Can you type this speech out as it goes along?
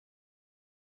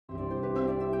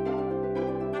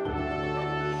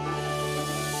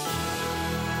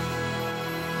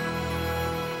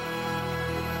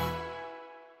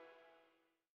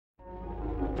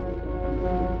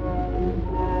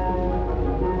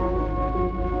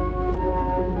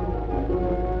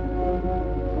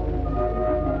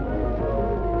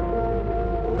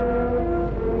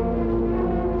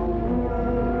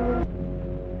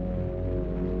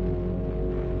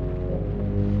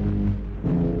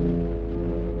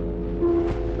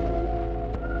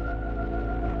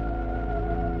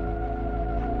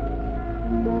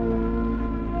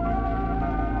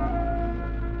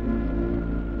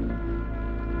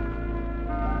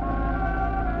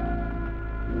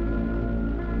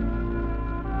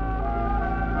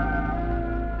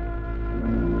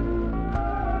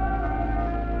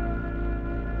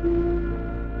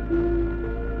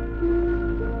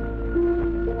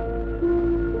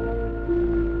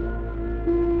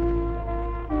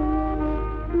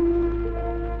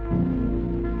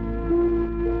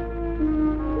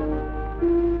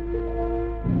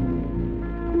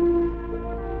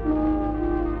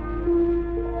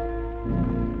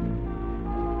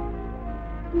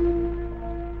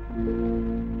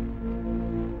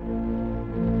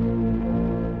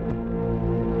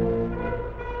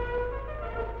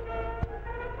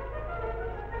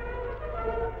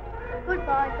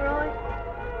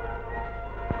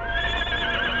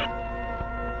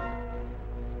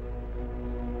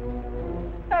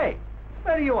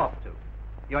are you off to?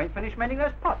 You ain't finished mending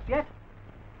those pots yet?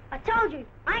 I told you,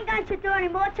 I ain't going to do any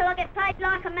more till I get paid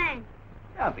like a man.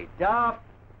 Don't be daft.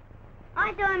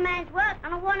 I do a man's work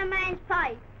and I want a man's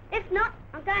pay. If not,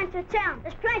 I'm going to town.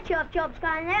 There's plenty of jobs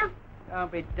going there.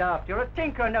 Don't be daft. You're a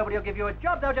tinker and nobody will give you a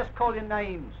job. They'll just call you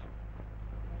names.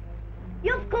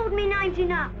 You've called me names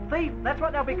enough. Thief, that's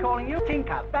what they'll be calling you.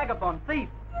 Tinker, vagabond, thief.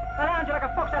 They'll hound you like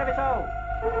a fox out of its hole.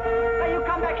 Hey, you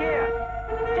come back here.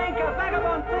 Tinker,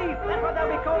 vagabond, thief. That's what they'll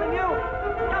be calling you.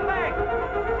 Come back.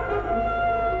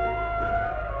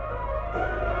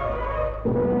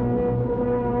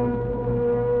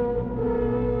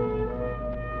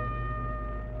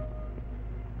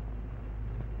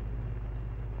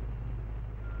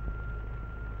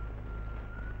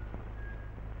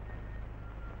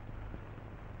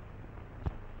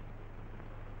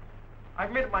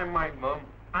 I've made up my mind, Mum.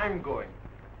 I'm going.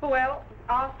 Well,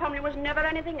 our family was never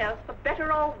anything else, for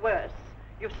better or worse.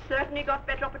 You've certainly got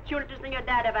better opportunities than your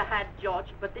dad ever had, George,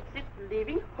 but it's this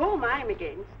leaving home I'm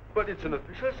against. But it's an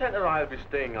official centre I'll be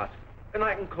staying at, and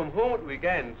I can come home at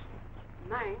weekends.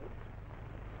 Mind,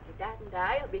 your dad and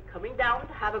I will be coming down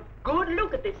to have a good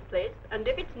look at this place, and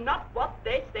if it's not what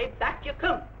they say, back you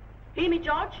come. Hear me,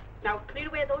 George? Now clear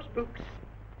away those books,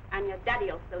 and your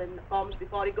daddy'll fill in the forms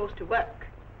before he goes to work.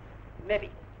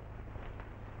 Maybe.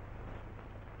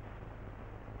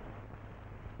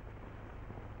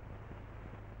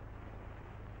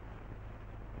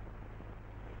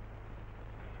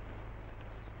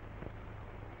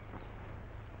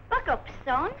 Buck up,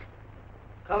 son.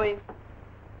 Coming.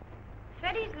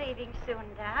 Freddie's leaving soon,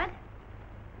 Dad.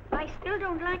 I still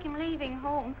don't like him leaving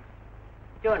home.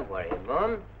 Don't worry,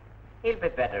 Mum. He'll be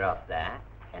better off there.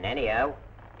 And anyhow,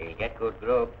 he'll get good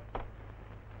grub.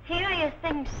 Here are your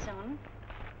things, son.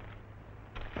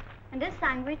 And a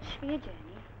sandwich for your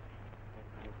journey.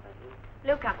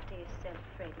 Look after yourself,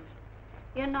 Freddie.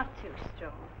 You're not too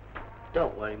strong.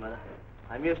 Don't worry, Mother.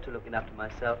 I'm used to looking after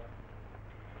myself.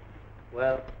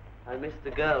 Well, I miss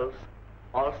the girls,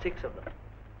 all 6 of them.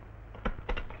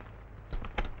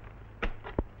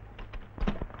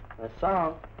 A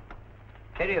song.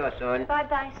 Cheerio, son.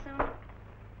 Bye-bye, son.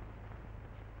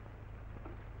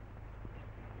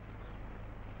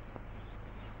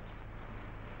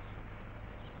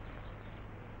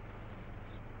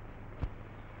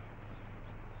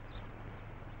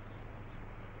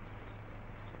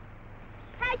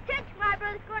 Hey, Toots, my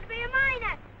brother's going to be a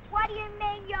miner. What do you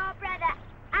mean, your brother?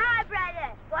 Our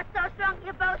brother. What's so strong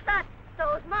about that?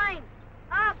 So's mine.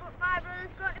 Ah, but my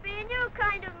brother's going to be a new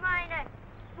kind of miner.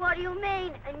 What do you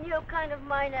mean, a new kind of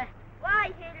miner?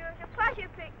 Why, he'll use a pressure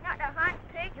pick, not a hand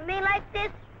pick. You mean like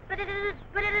this?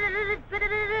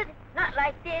 Not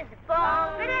like this.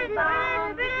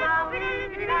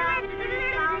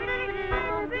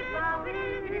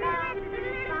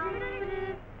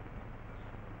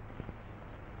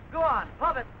 Go on,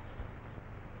 hop it.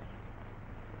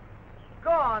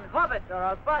 Go on, hop it, or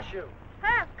I'll bash you.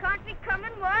 Huh, can't we come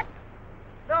and what?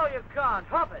 No, you can't.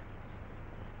 Hop it.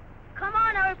 Come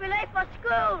on, or we'll be late for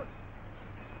school.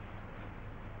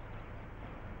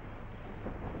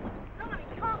 Somebody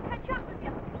can't catch up with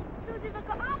you. Susie, I've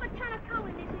got all the ton of coal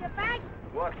in this here bag.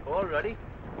 What, already?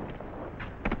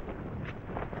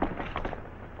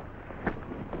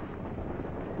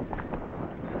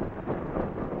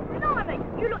 Blimey,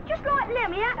 you look just like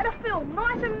Lemmy out of the film,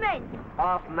 Mice and Men.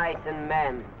 Half mice and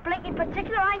men. Blinking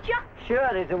particular, ain't you? Sure,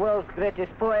 he's the world's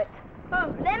greatest poet.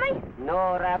 Who, Lemmy?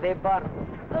 No, Rabbie Burns.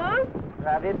 Who?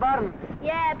 Rabbie Burns.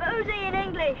 Yeah, but who's he in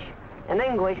English? In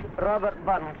English, Robert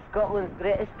Burns, Scotland's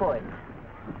greatest poet.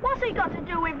 What's he got to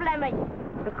do with Lemmy?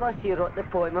 Because he wrote the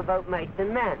poem about mice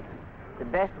and men. The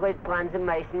best laid plans of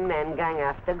mice and men gang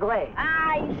after Glay.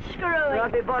 Aye, screw it.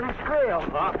 Rabbie Burns squeal.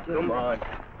 Ah, come on.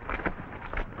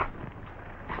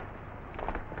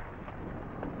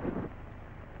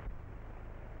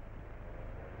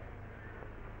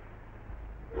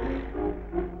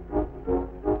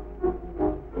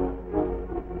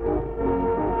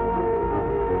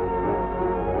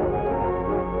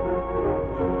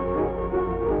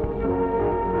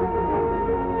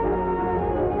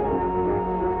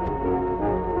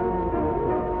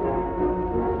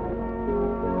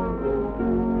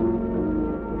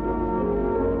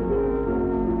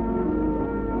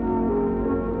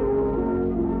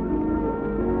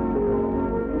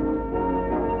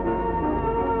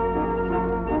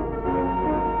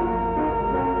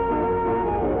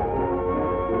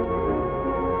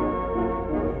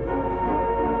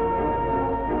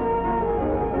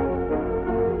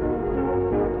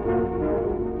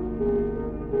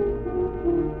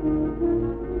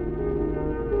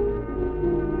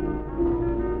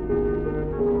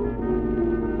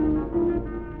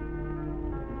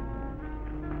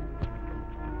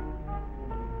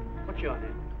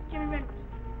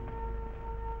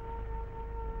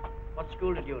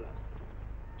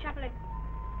 Chaplain.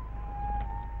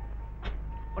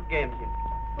 What game's in?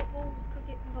 Football,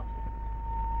 cricket and boxing.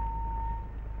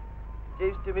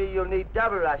 Seems to me you'll need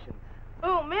double rations.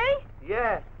 Who, me?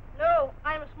 Yeah, No,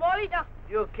 I'm a small eater.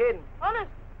 you're kidding. Honest.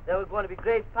 Then we're going to be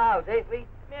great pals, ain't we?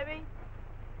 Maybe.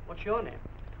 What's your name?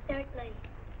 Certainly.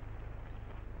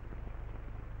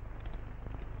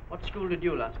 What school did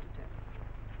you last attend?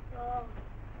 Oh.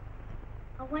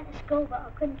 I went to school, but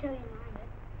I couldn't tell you mind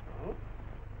it. Oh?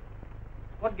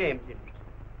 What game's in?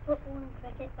 Football and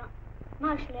cricket, but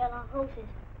mostly I like horses.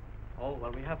 Oh,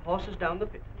 well, we have horses down the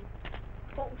pit.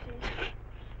 Horses.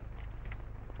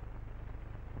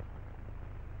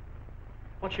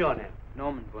 What's your name?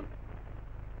 Norman Bunn.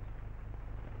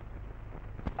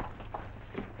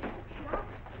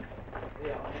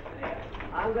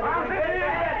 I'm going to...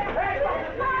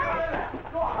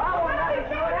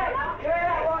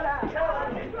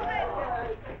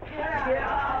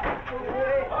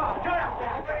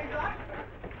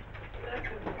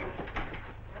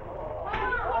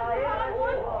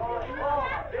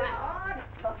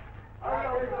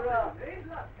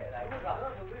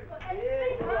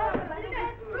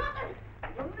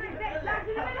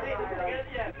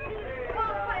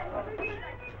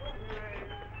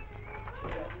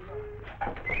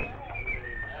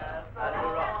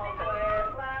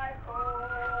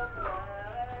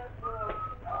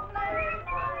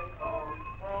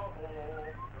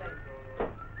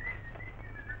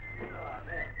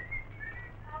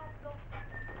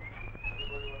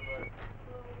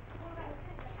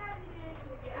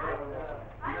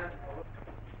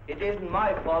 It isn't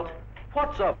my fault.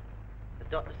 What's up? The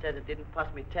doctor said it didn't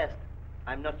pass me test.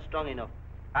 I'm not strong enough.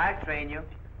 I'll train you.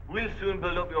 We'll soon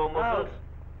build up your muscles.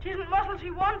 It isn't muscles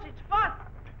he wants, it's fat.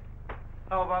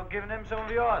 How about giving him some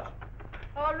of yours?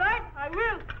 All right, I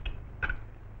will.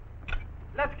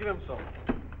 Let's give him some.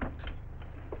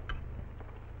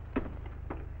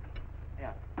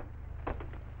 Yeah.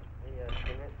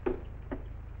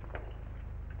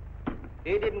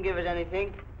 He didn't give us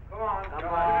anything. Come on. Come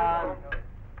on.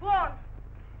 Go on.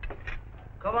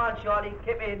 Come on, Shorty,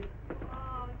 kip in.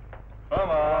 Come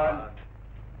on.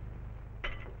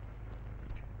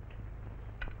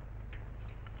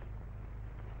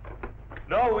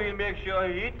 No, we'll make sure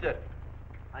he eats it.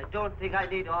 I don't think I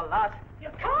need all that. You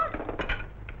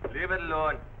can't. Leave it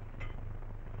alone.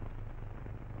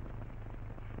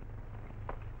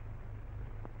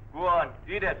 Go on,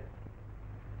 eat it.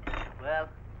 Well,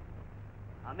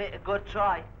 I'll make a good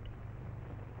try.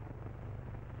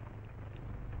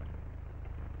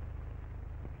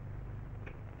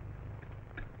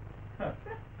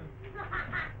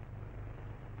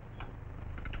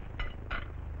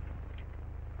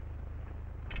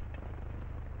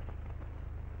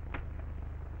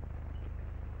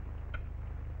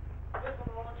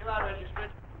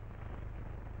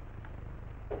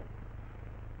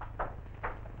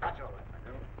 That's all right,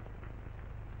 Michael.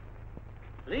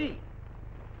 Lee,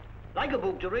 like a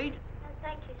book to read? No,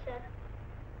 thank you, sir.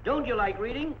 Don't you like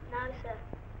reading? No, sir.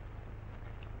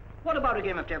 What about a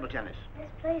game of table tennis? Yes,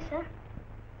 please, sir.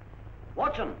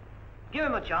 Watson, give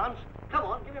him a chance. Come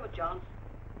on, give him a chance.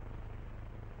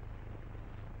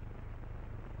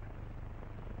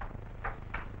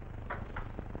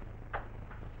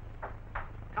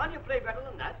 Can't you play better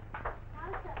than that?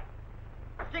 No, sir.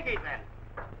 Stick it then.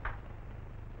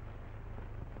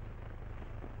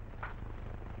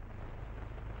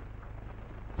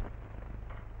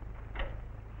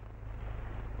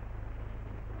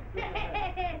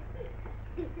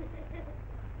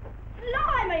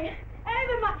 Blimey!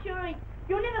 However much you eat,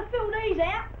 you'll never fill these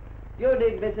out. You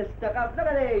need Mrs. Stuck-up. Look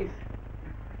at these.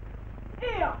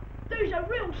 Here, these are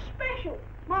real special.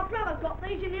 My brother got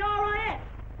these in the RAF.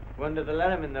 Wonder they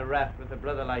let him in the raft with a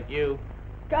brother like you.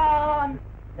 Go on.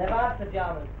 They've asked the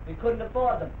Germans. We couldn't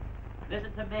afford them.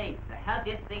 Listen to me. The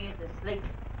healthiest thing is to sleep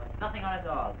with nothing on at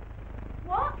all.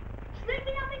 What?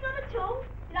 Sleeping nothing on at all?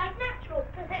 It ain't natural.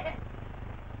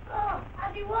 Oh,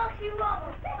 as he walks, you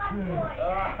wobble. Bad boy.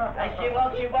 As she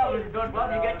walks, you wobble, good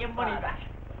one. You get your money back.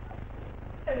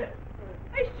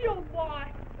 Hey, still boy,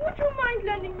 would you mind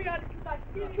lending me a little that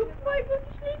newspaper to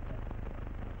sleep?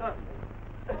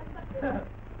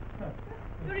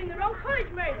 You're in the wrong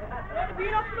college, mate. You ought to be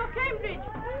in Oxford or Cambridge.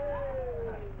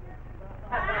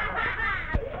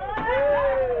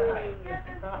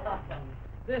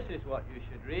 This is what you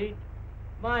should read.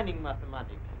 Mining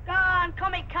mathematics. Go on,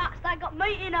 comic cuts, they got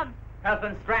meat in them. Health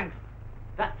and strength.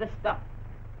 That's the stuff.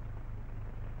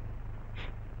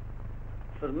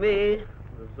 For me,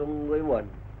 there's only one.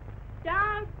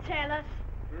 Don't tell us.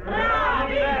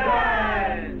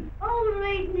 All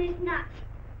reading is nuts.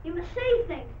 You must see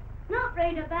things, not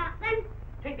read about them.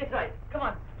 Think this right. Come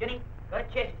on.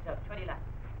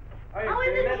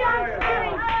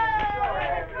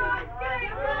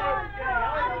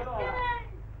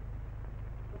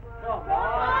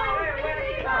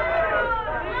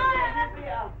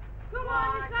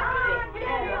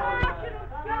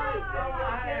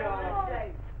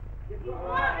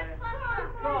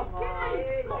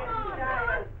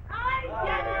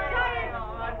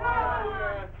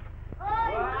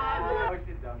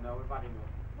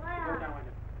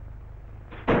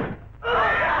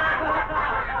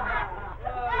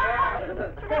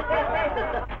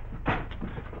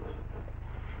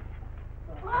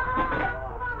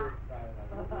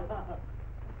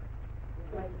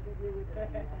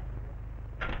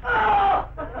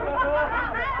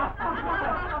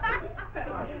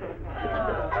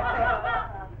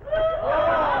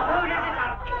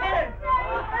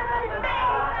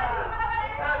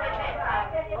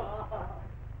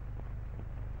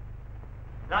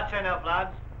 That's enough,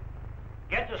 lads.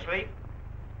 Get to sleep.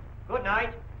 Good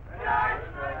night. Good night.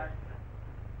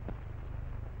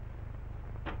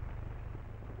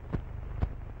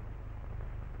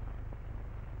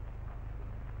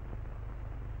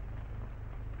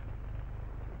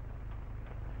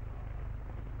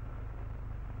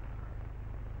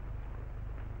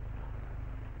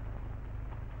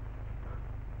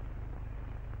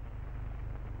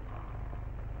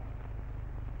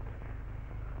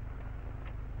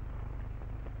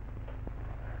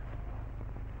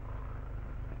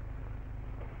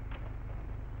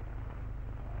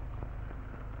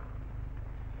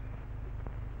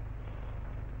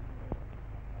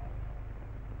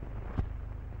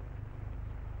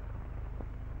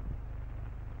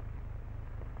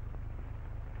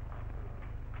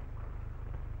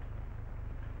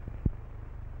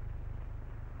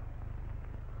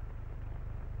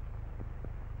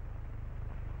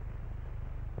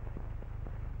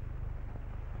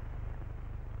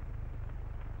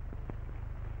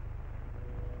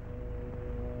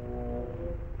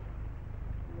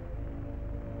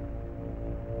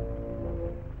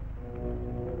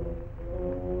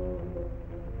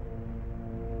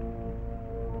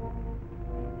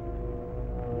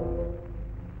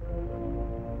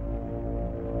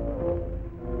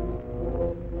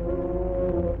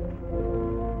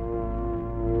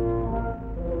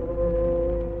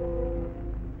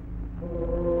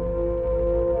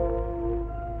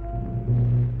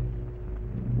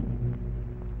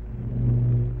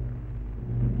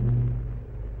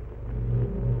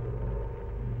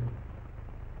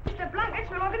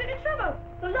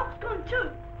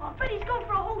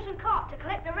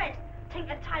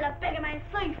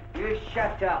 You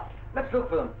shut up. Let's look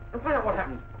for them and find out what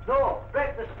happened. No,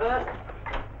 breakfast first.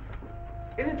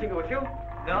 You didn't think it was you?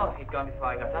 No, he'd gone before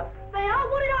I got up. They are,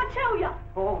 what did I tell you?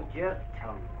 Oh, just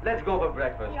tell me. Let's go for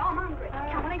breakfast. Yeah, I'm hungry.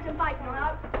 Come on, eat some bacon,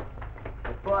 I know.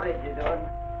 The porridge is on.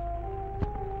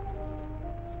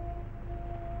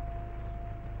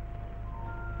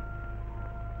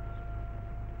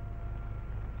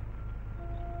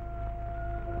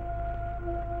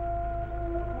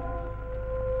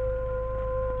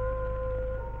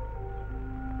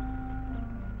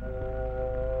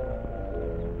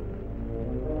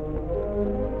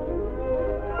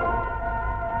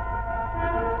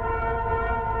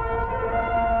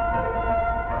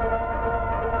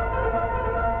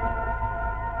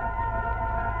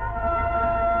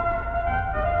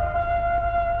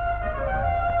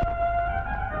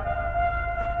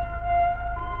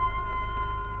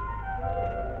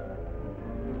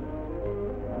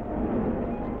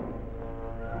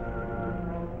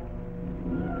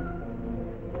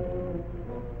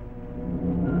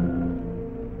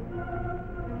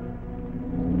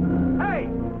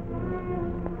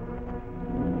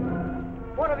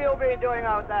 Doing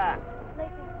out there?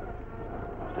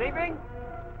 Sleeping?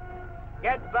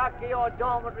 Get back to your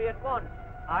dormitory at once.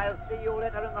 I'll see you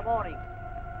later in the morning.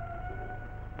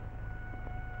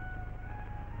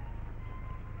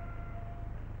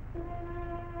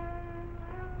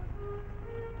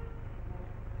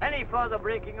 Any further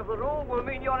breaking of the rule will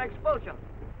mean your expulsion.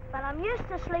 But I'm used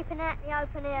to sleeping out in the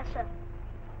open air, sir.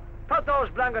 Put those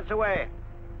blankets away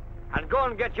and go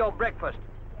and get your breakfast.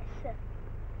 Yes, sir.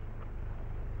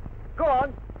 Go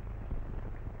on.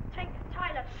 Tinker,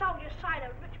 Tyler, soldier,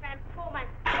 sailor, rich man, poor man,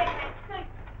 big man, thief.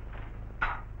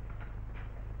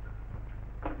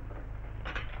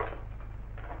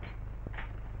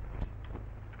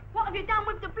 What have you done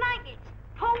with the blankets?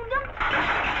 Pulled them?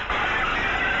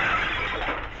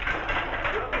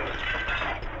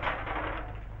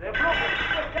 They're broken.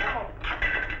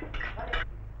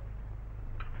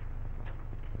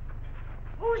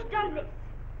 Who's done this?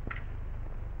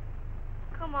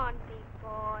 Come on, big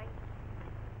boy.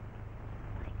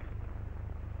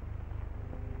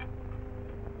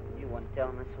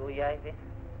 telling us who gave it?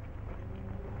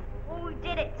 Who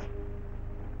did it?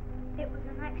 It was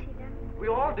an accident. We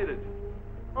all did it.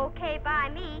 Okay by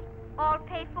me. All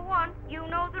paid for one. You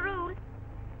know the rule.